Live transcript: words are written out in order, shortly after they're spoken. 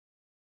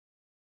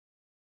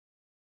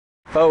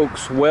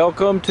Folks,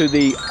 welcome to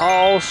the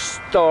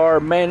All-Star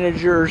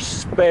Managers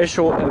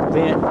Special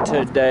event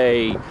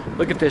today.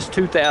 Look at this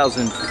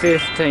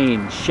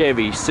 2015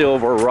 Chevy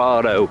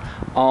Silverado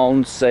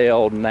on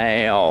sale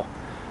now.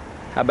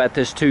 How about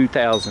this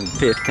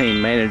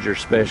 2015 Manager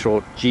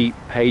Special Jeep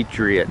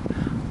Patriot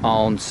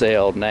on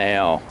sale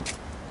now?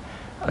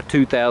 A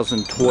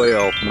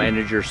 2012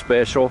 Manager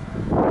Special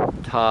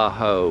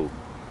Tahoe.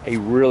 A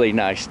really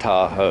nice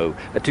Tahoe.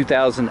 A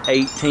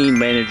 2018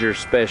 Manager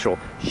Special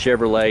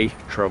Chevrolet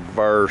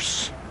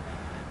Traverse.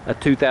 A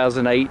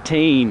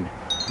 2018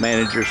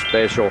 Manager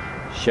Special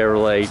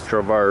Chevrolet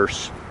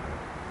Traverse.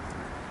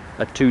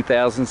 A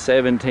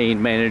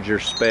 2017 Manager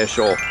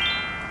Special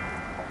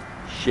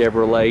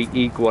Chevrolet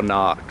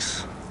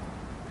Equinox.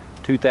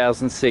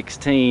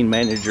 2016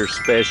 Manager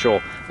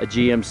Special a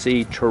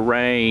GMC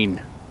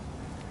Terrain.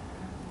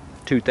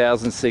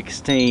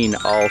 2016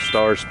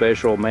 All-Star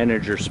Special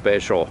Manager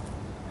Special.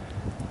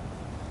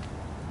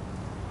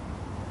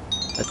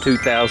 A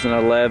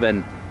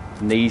 2011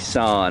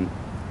 Nissan.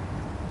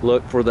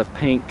 Look for the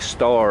pink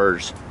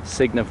stars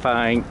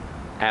signifying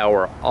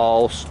our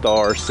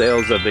All-Star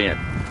sales event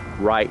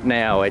right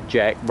now at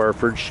Jack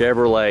Burford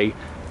Chevrolet.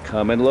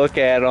 Come and look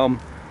at them.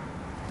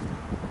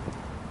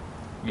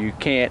 You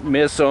can't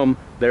miss them.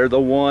 They're the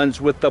ones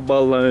with the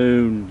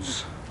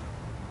balloons.